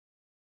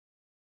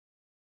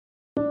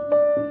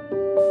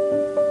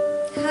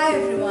Hi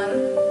everyone.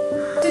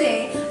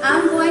 Today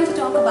I'm going to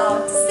talk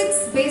about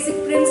 6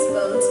 basic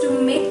principles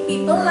to make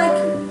people like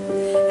you.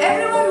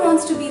 Everyone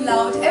wants to be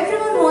loved,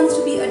 everyone wants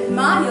to be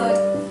admired,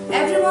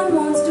 everyone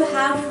wants to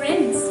have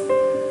friends.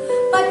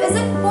 But is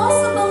it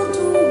possible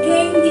to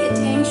gain the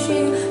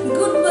attention,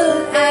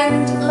 goodwill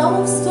and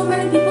love of so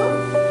many people?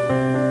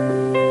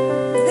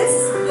 This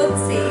book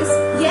says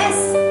yes,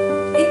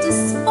 it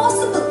is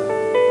possible.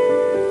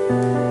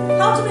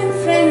 How to Win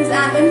Friends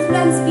and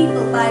Influence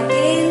People by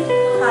Dale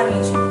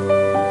Carnegie.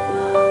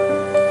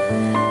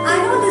 I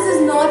know this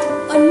is not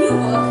a new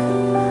book.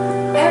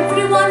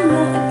 Everyone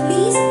knows at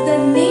least the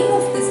name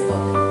of this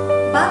book.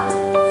 But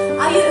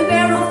are you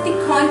aware of the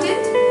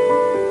content?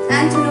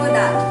 And to know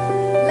that,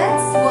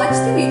 let's watch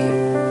the video.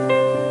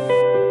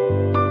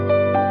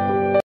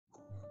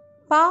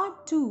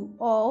 Part 2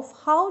 of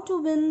How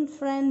to Win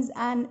Friends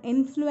and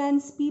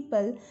Influence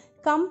People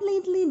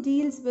completely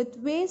deals with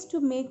ways to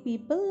make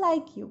people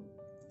like you.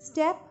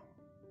 Step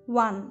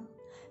 1.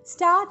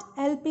 Start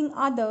helping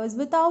others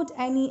without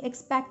any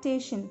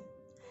expectation.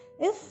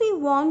 If we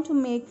want to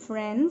make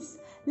friends,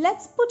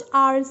 let's put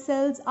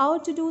ourselves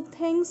out to do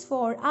things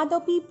for other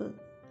people.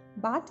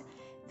 But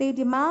they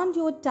demand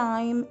your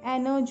time,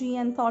 energy,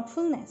 and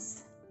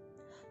thoughtfulness.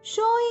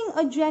 Showing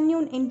a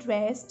genuine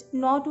interest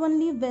not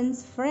only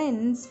wins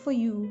friends for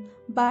you,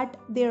 but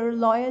their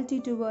loyalty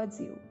towards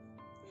you.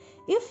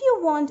 If you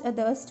want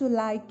others to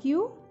like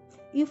you,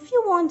 if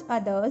you want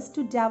others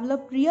to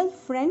develop real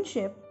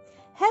friendship,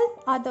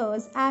 help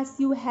others as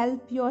you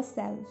help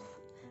yourself.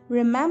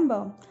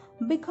 Remember,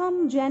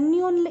 become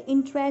genuinely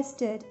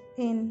interested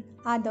in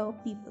other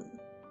people.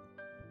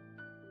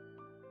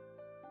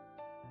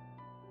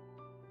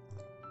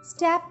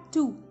 Step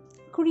 2.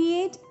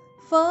 Create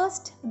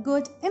first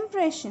good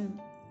impression.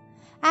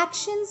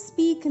 Actions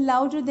speak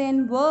louder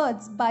than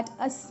words, but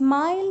a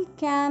smile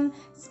can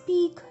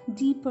speak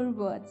deeper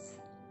words.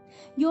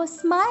 Your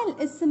smile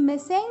is a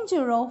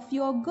messenger of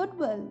your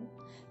goodwill.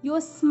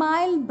 Your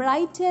smile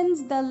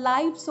brightens the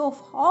lives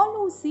of all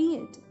who see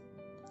it.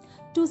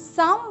 To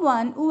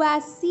someone who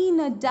has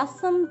seen a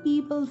dozen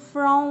people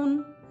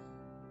frown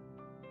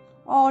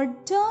or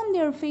turn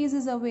their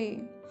faces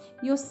away,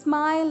 your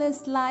smile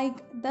is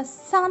like the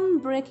sun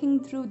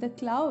breaking through the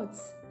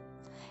clouds.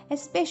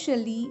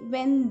 Especially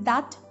when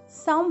that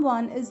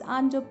someone is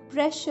under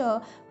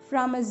pressure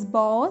from his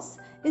boss,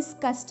 his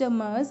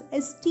customers,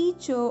 his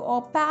teacher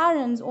or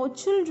parents or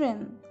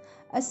children.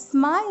 A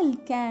smile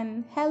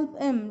can help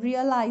him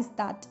realize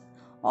that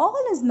all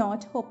is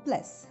not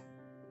hopeless.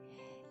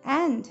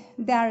 And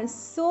there is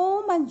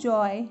so much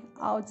joy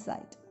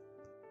outside.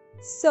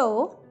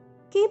 So,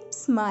 keep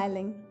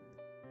smiling.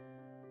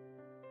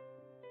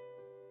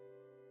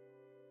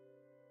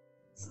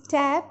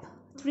 Step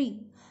 3.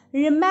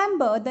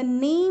 Remember the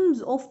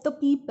names of the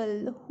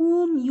people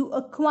whom you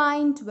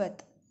acquaint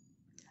with.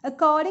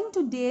 According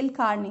to Dale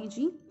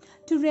Carnegie,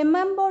 to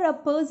remember a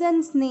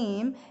person's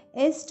name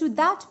is to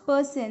that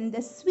person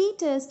the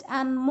sweetest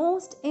and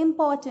most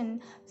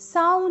important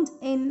sound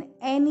in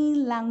any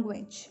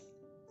language.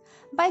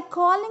 By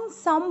calling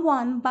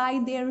someone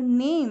by their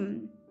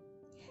name,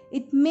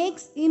 it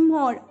makes him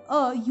or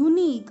her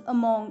unique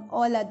among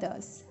all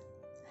others.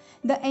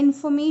 The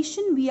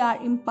information we are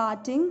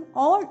imparting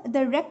or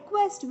the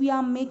request we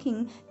are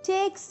making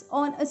takes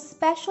on a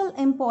special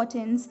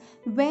importance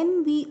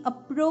when we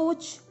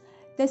approach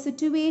the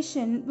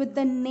situation with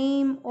the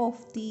name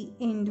of the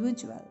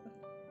individual.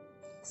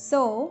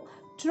 So,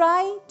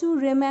 try to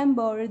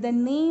remember the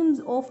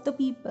names of the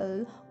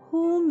people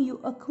whom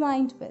you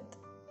acquaint with.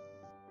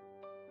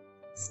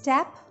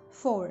 Step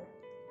 4.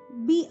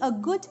 Be a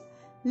good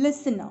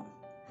listener.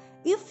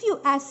 If you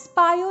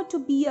aspire to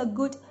be a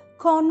good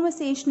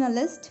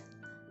conversationalist,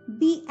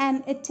 be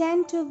an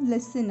attentive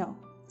listener.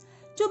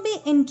 To be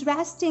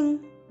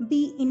interesting,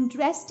 be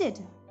interested.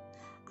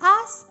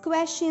 Ask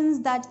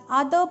questions that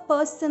other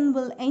person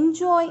will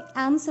enjoy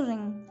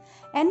answering.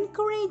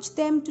 Encourage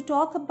them to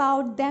talk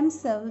about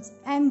themselves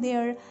and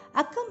their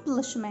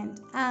accomplishment,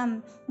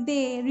 and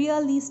they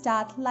really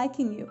start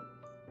liking you.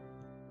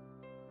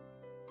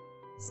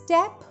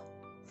 Step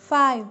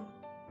 5.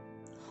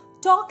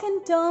 Talk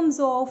in terms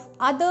of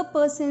other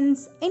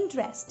person's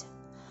interest.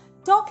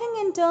 Talking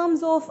in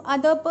terms of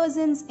other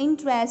person's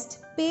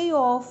interest pay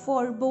off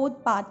for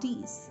both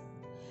parties.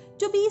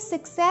 To be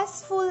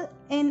successful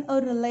in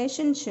a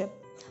relationship,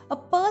 a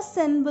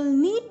person will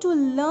need to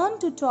learn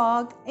to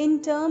talk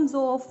in terms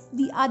of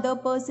the other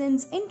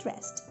person's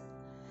interest.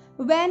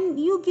 When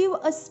you give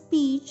a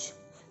speech,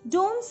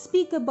 don't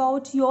speak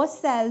about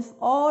yourself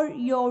or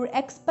your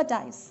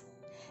expertise.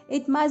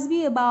 It must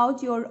be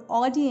about your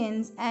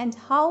audience and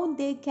how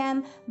they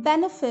can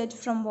benefit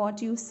from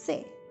what you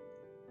say.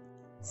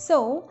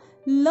 So,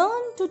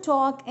 learn to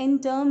talk in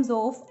terms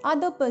of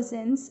other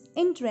person's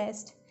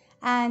interest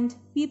and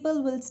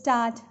people will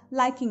start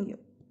liking you.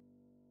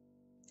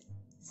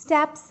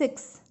 Step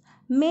 6.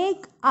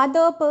 Make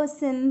other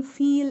person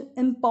feel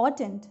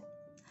important.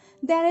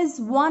 There is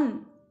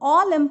one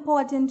all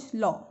important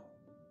law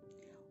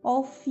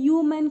of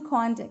human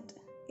conduct.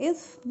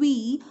 if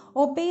we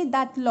obey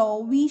that law,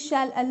 we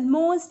shall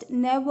almost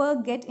never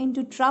get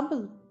into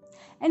trouble.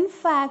 In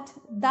fact,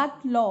 that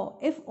law,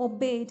 if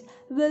obeyed,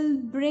 will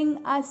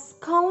bring us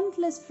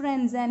countless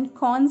friends and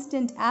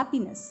constant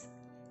happiness.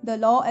 The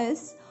law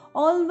is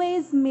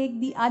always make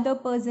the other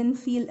person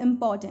feel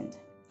important.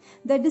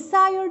 The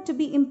desire to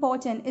be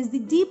important is the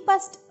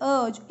deepest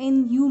urge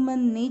in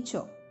human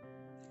nature.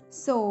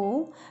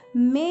 So,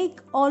 make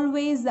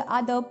always the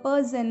other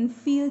person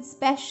feel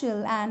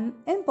special and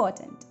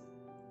important.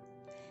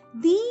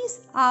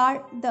 These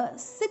are the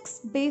 6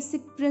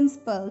 basic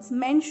principles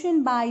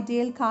mentioned by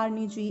Dale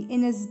Carnegie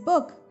in his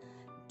book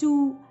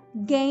to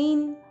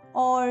gain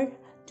or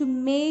to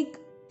make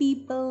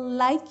people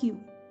like you.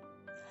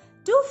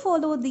 Do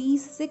follow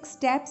these 6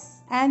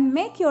 steps and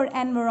make your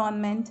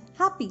environment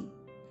happy.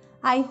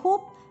 I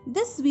hope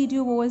this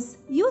video was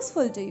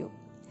useful to you.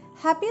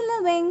 Happy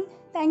living!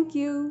 Thank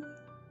you.